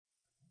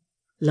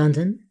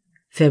London,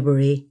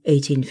 February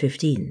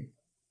 1815.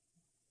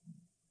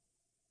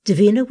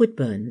 Davina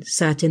Woodburn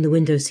sat in the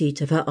window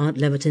seat of her Aunt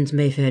Leverton's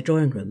Mayfair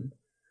drawing-room,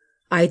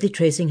 idly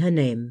tracing her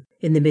name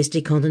in the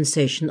misty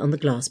condensation on the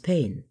glass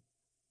pane.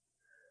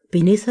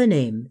 Beneath her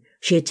name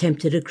she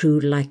attempted a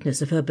crude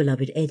likeness of her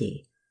beloved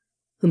Eddie,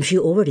 whom she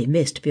already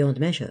missed beyond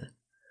measure,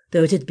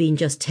 though it had been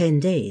just 10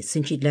 days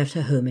since she'd left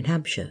her home in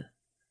Hampshire.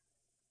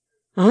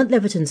 Aunt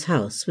Leverton's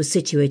house was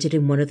situated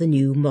in one of the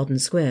new modern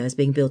squares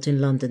being built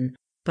in London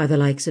by the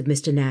likes of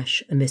Mr.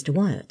 Nash and Mr.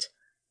 Wyatt.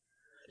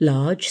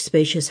 Large,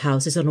 spacious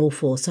houses on all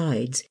 4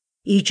 sides,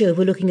 each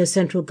overlooking a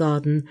central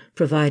garden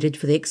provided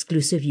for the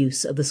exclusive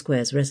use of the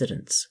square's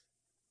residents.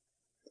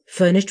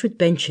 Furnished with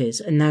benches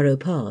and narrow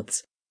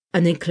paths,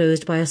 and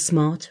enclosed by a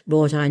smart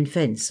wrought-iron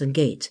fence and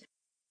gate,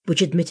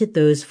 which admitted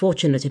those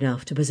fortunate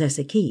enough to possess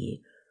a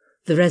key,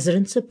 the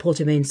residents of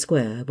Portemain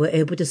Square were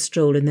able to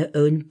stroll in their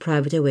own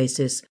private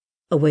oasis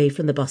away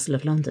from the bustle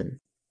of London,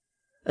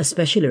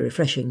 especially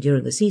refreshing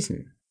during the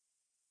season.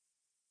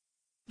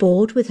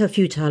 Bored with her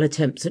futile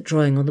attempts at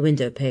drawing on the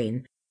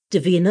window-pane,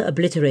 Davina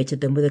obliterated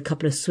them with a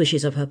couple of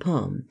swishes of her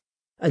palm,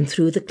 and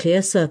through the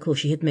clear circle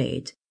she had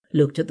made,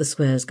 looked at the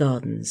square's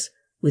gardens,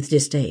 with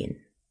disdain.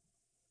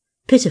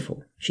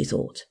 Pitiful, she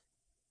thought.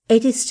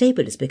 Eddie's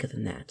stable is bigger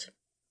than that.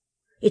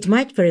 It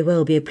might very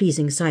well be a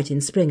pleasing sight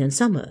in spring and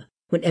summer,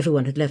 when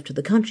everyone had left for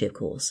the country, of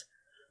course,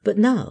 but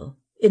now,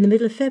 in the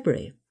middle of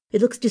February, it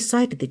looks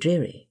decidedly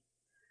dreary.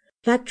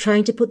 Like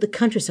trying to put the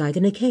countryside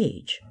in a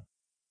cage.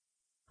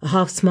 A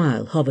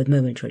half-smile hovered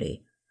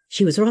momentarily.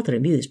 She was rather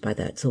amused by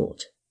that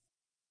thought.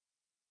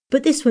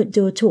 But this won't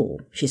do at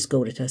all, she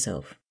scolded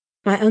herself.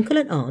 My uncle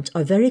and aunt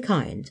are very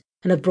kind,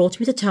 and have brought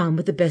me to town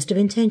with the best of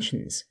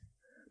intentions.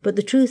 But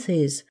the truth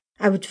is,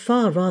 I would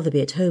far rather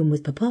be at home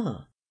with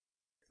Papa.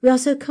 We are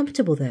so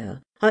comfortable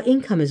there. Our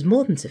income is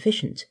more than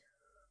sufficient.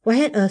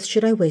 Why on earth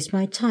should I waste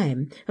my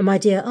time, and my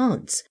dear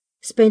aunt's,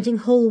 spending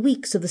whole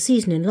weeks of the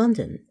season in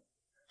London?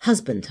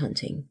 Husband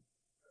hunting.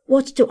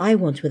 What do I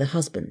want with a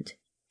husband?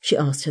 She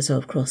asked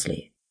herself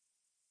crossly.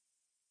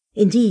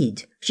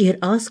 Indeed, she had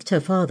asked her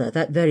father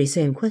that very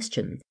same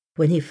question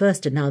when he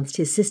first announced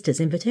his sister's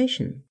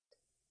invitation.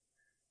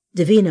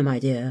 Davina, my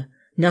dear,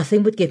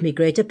 nothing would give me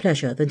greater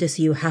pleasure than to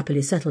see you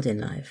happily settled in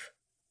life.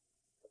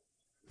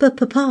 But,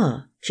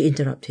 Papa, she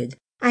interrupted,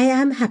 I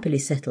am happily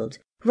settled,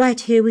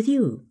 right here with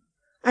you.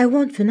 I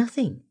want for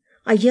nothing.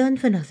 I yearn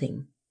for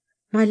nothing.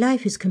 My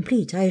life is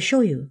complete, I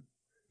assure you.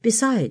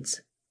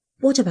 Besides,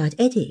 what about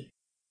Eddie?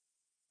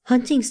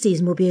 Hunting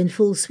season will be in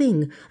full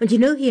swing, and you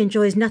know he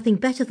enjoys nothing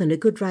better than a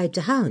good ride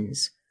to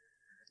hounds.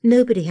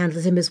 Nobody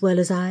handles him as well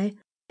as I.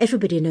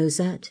 Everybody knows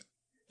that.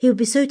 He would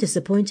be so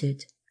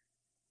disappointed.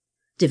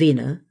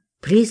 Davina,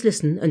 please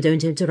listen and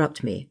don't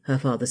interrupt me, her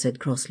father said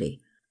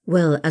crossly.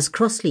 Well, as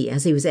crossly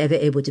as he was ever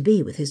able to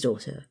be with his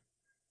daughter.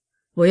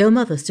 Were your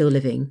mother still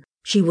living,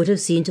 she would have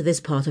seen to this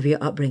part of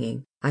your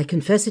upbringing. I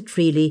confess it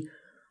freely,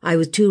 I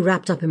was too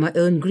wrapped up in my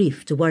own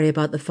grief to worry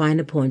about the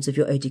finer points of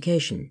your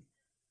education.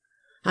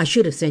 I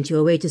should have sent you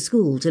away to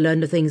school to learn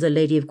the things a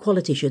lady of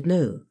quality should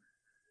know.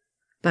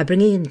 By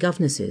bringing in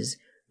governesses,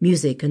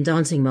 music and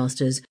dancing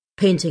masters,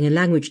 painting and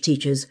language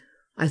teachers,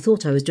 I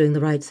thought I was doing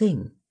the right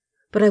thing.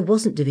 But I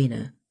wasn't,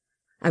 Davina.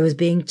 I was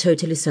being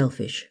totally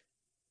selfish.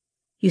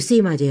 You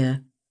see, my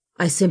dear,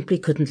 I simply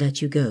couldn't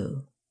let you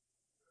go.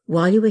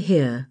 While you were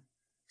here,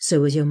 so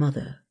was your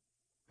mother.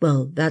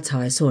 Well, that's how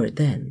I saw it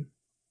then.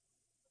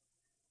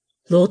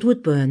 Lord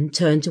Woodburn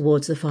turned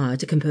towards the fire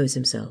to compose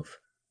himself.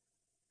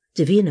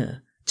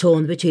 Davina,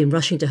 torn between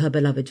rushing to her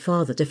beloved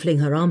father to fling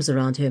her arms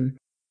around him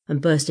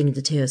and bursting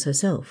into tears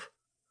herself,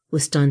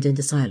 was stunned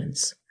into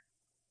silence.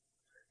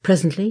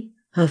 Presently,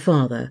 her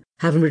father,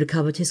 having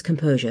recovered his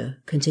composure,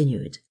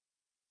 continued.